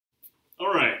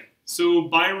So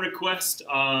by request,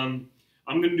 I'm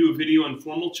going to do a video on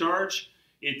formal charge.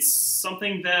 It's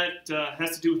something that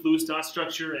has to do with Lewis dot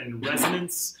structure and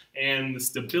resonance and the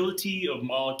stability of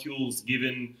molecules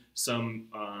given some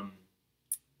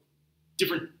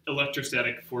different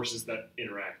electrostatic forces that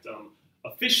interact.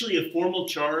 Officially, a formal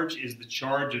charge is the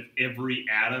charge of every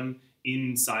atom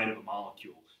inside of a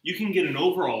molecule. You can get an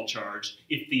overall charge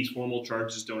if these formal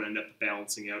charges don't end up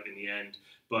balancing out in the end.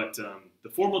 But the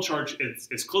formal charge,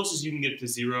 as close as you can get to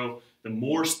zero, the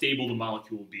more stable the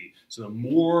molecule will be. So the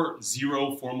more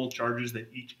zero formal charges that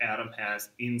each atom has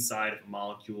inside of a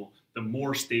molecule, the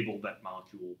more stable that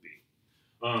molecule will be.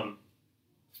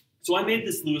 So I made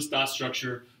this Lewis dot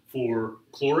structure for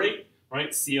chlorate,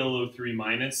 right? ClO3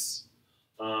 minus.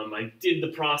 I did the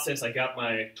process. I got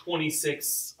my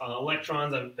 26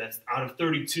 electrons. That's out of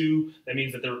 32. That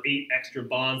means that there are 8 extra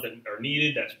bonds that are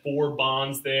needed. That's 4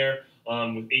 bonds there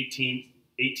with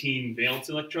 18 valence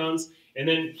electrons. And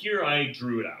then here I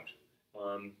drew it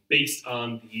out based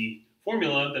on the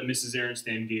formula that Mrs.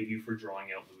 Arenstam gave you for drawing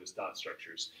out Lewis dot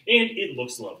structures. And it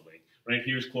looks lovely. Right,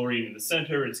 here's chlorine in the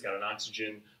center. It's got an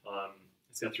oxygen.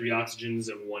 It's got 3 oxygens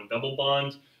and 1 double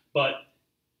bond. But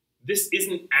this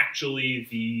isn't actually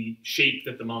the shape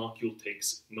that the molecule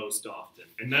takes most often.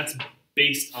 And that's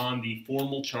based on the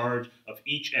formal charge of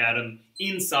each atom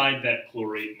inside that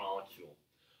chlorate molecule.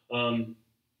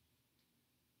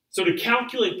 So to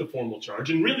calculate the formal charge,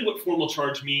 and really what formal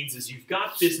charge means is you've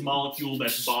got this molecule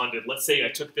that's bonded. Let's say I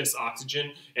took this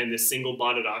oxygen and this single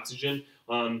bonded oxygen.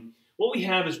 What we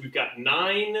have is we've got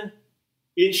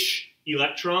 9-ish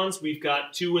electrons. We've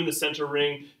got 2 in the center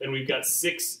ring, then we've got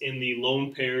 6 in the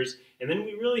lone pairs, and then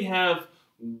we really have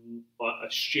a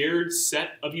shared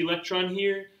set of electron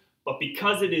here, but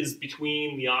because it is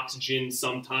between the oxygen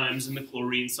sometimes and the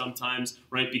chlorine sometimes,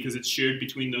 right, because it's shared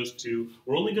between those two,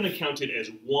 we're only going to count it as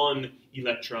 1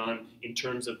 electron in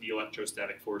terms of the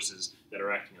electrostatic forces that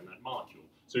are acting on that molecule.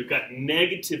 So we've got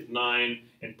 -9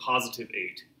 and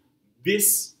 +8.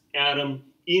 This atom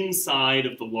inside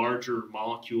of the larger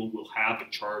molecule will have a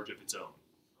charge of its own,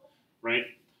 right?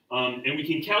 And we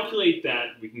can calculate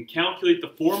that. We can calculate the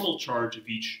formal charge of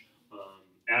each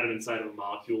atom inside of a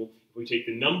molecule. If we take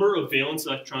the number of valence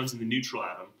electrons in the neutral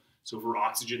atom, so for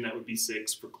oxygen that would be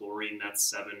 6, for chlorine that's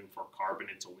 7, for carbon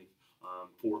it's only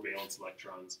 4 valence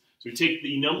electrons. So we take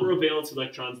the number of valence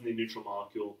electrons in the neutral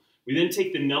molecule. We then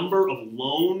take the number of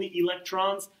lone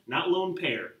electrons, not lone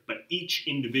pair, but each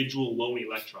individual lone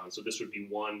electron. So this would be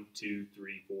 1, 2,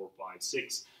 3, 4, 5,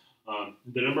 6.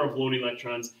 The number of lone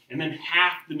electrons, and then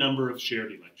half the number of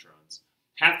shared electrons.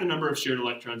 Half the number of shared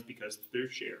electrons because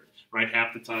they're shared, right?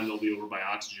 Half the time they'll be over by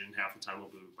oxygen, half the time they'll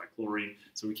be over by chlorine.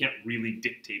 So we can't really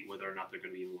dictate whether or not they're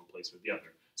going to be in one place or the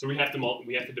other. So we have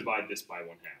to divide this by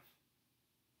 1/2.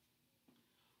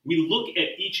 We look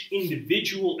at each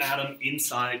individual atom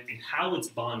inside and how it's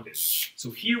bonded.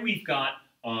 So here we've got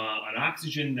an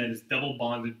oxygen that is double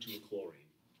bonded to a chlorine.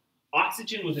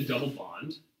 Oxygen with a double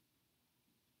bond,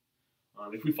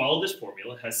 if we follow this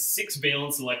formula, has 6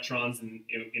 valence electrons in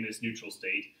its neutral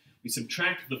state. We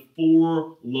subtract the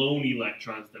 4 lone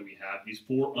electrons that we have, these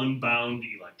 4 unbound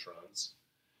electrons.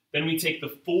 Then we take the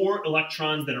 4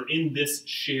 electrons that are in this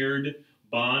shared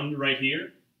bond right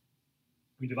here.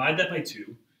 We divide that by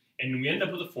 2. And we end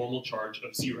up with a formal charge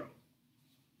of 0.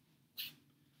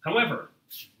 However,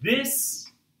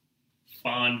 this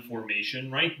bond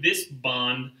formation, right, this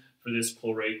bond for this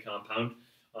chlorate compound,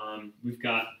 we've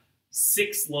got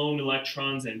 6 lone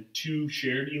electrons and 2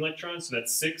 shared electrons, so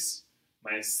that's 6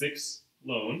 minus 6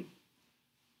 lone,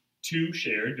 2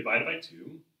 shared divided by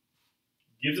 2,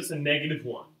 gives us a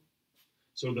 -1.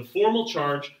 So the formal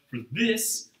charge for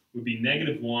this would be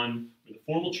 -1, or the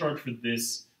formal charge for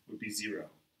this would be 0.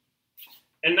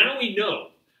 And now we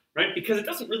know, right, because it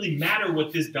doesn't really matter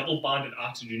what this double bonded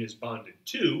oxygen is bonded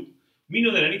to. We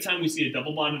know that anytime we see a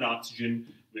double bonded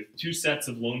oxygen with 2 sets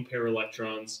of lone pair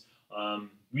electrons,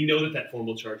 we know that that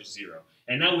formal charge is 0.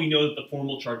 And now we know that the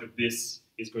formal charge of this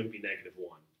is going to be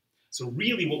 -1. So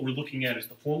really what we're looking at is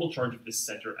the formal charge of this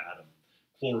center atom,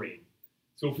 chlorine.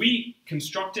 So if we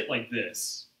construct it like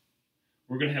this,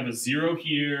 we're going to have a 0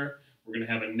 here, we're going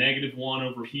to have a -1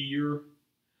 over here,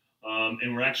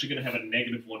 and we're actually going to have a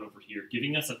 -1 over here,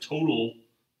 giving us a total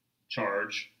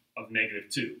charge of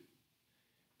 -2.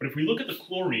 But if we look at the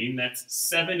chlorine, that's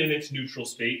 7 in its neutral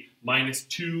state, minus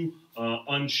 2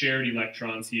 unshared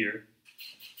electrons here,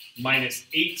 minus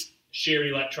 8 shared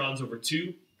electrons over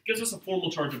 2, gives us a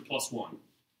formal charge of +1.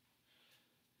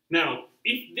 Now,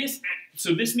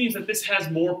 so this means that this has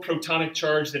more protonic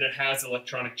charge than it has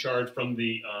electronic charge from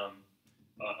the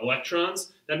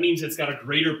electrons. That means it's got a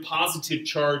greater positive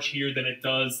charge here than it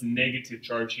does negative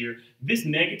charge here. This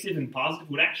negative and positive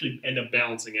would actually end up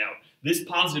balancing out. This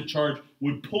positive charge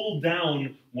would pull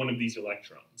down one of these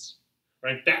electrons.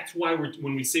 Right? That's why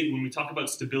when we talk about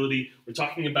stability, we're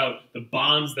talking about the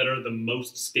bonds that are the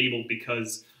most stable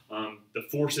because the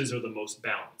forces are the most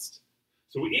balanced.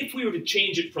 So if we were to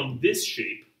change it from this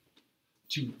shape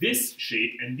to this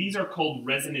shape, and these are called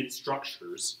resonant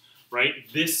structures, right?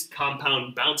 This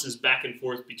compound bounces back and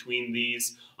forth between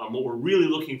these. What we're really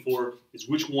looking for is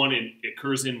which one it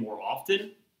occurs in more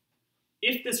often.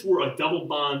 If this were a double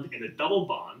bond and a double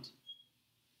bond,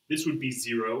 this would be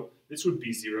 0, this would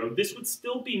be 0, this would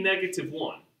still be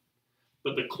 -1.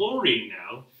 But the chlorine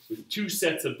now, with 2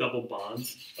 sets of double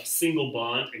bonds, a single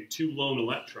bond, and 2 lone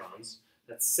electrons,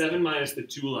 that's 7 minus the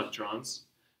 2 electrons,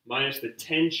 minus the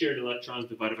 10 shared electrons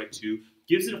divided by 2,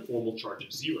 gives it a formal charge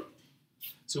of 0.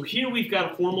 So here we've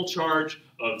got a formal charge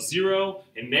of 0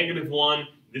 and -1.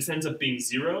 This ends up being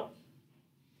 0,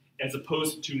 as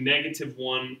opposed to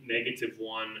 -1,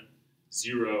 -1,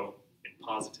 0, and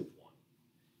 +1.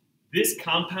 This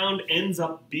compound ends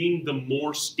up being the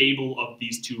more stable of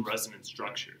these two resonance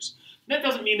structures. That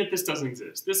doesn't mean that this doesn't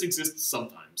exist. This exists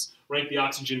sometimes, right? The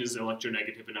oxygen is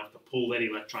electronegative enough to pull that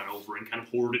electron over and kind of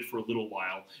hoard it for a little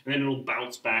while, and then it'll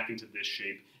bounce back into this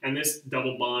shape. And this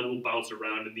double bond will bounce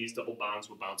around, and these double bonds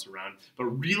will bounce around. But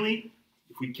really,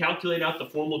 if we calculate out the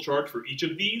formal charge for each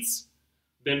of these,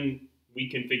 then we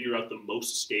can figure out the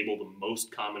most stable, the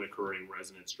most common occurring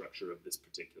resonance structure of this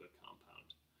particular compound.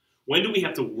 When do we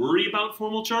have to worry about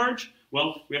formal charge?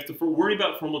 Well, we have to worry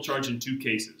about formal charge in 2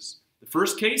 cases. The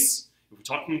first case, if we're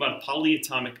talking about a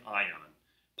polyatomic ion.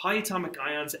 Polyatomic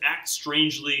ions act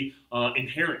strangely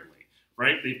inherently,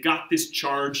 right? They've got this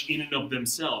charge in and of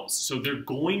themselves, so they're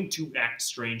going to act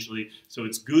strangely. So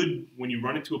it's good when you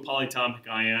run into a polyatomic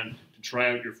ion to try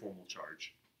out your formal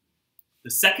charge. The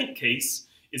second case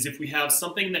is if we have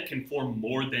something that can form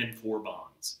more than 4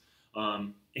 bonds.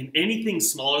 And anything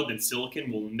smaller than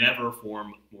silicon will never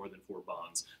form more than 4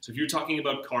 bonds. So if you're talking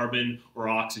about carbon or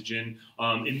oxygen,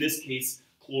 in this case,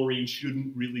 chlorine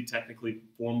shouldn't really technically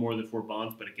form more than 4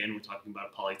 bonds, but again, we're talking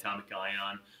about a polyatomic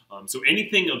ion. So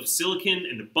anything of silicon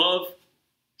and above,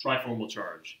 try formal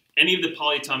charge. Any of the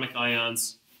polyatomic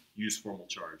ions, use formal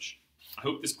charge. I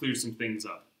hope this clears some things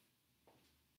up.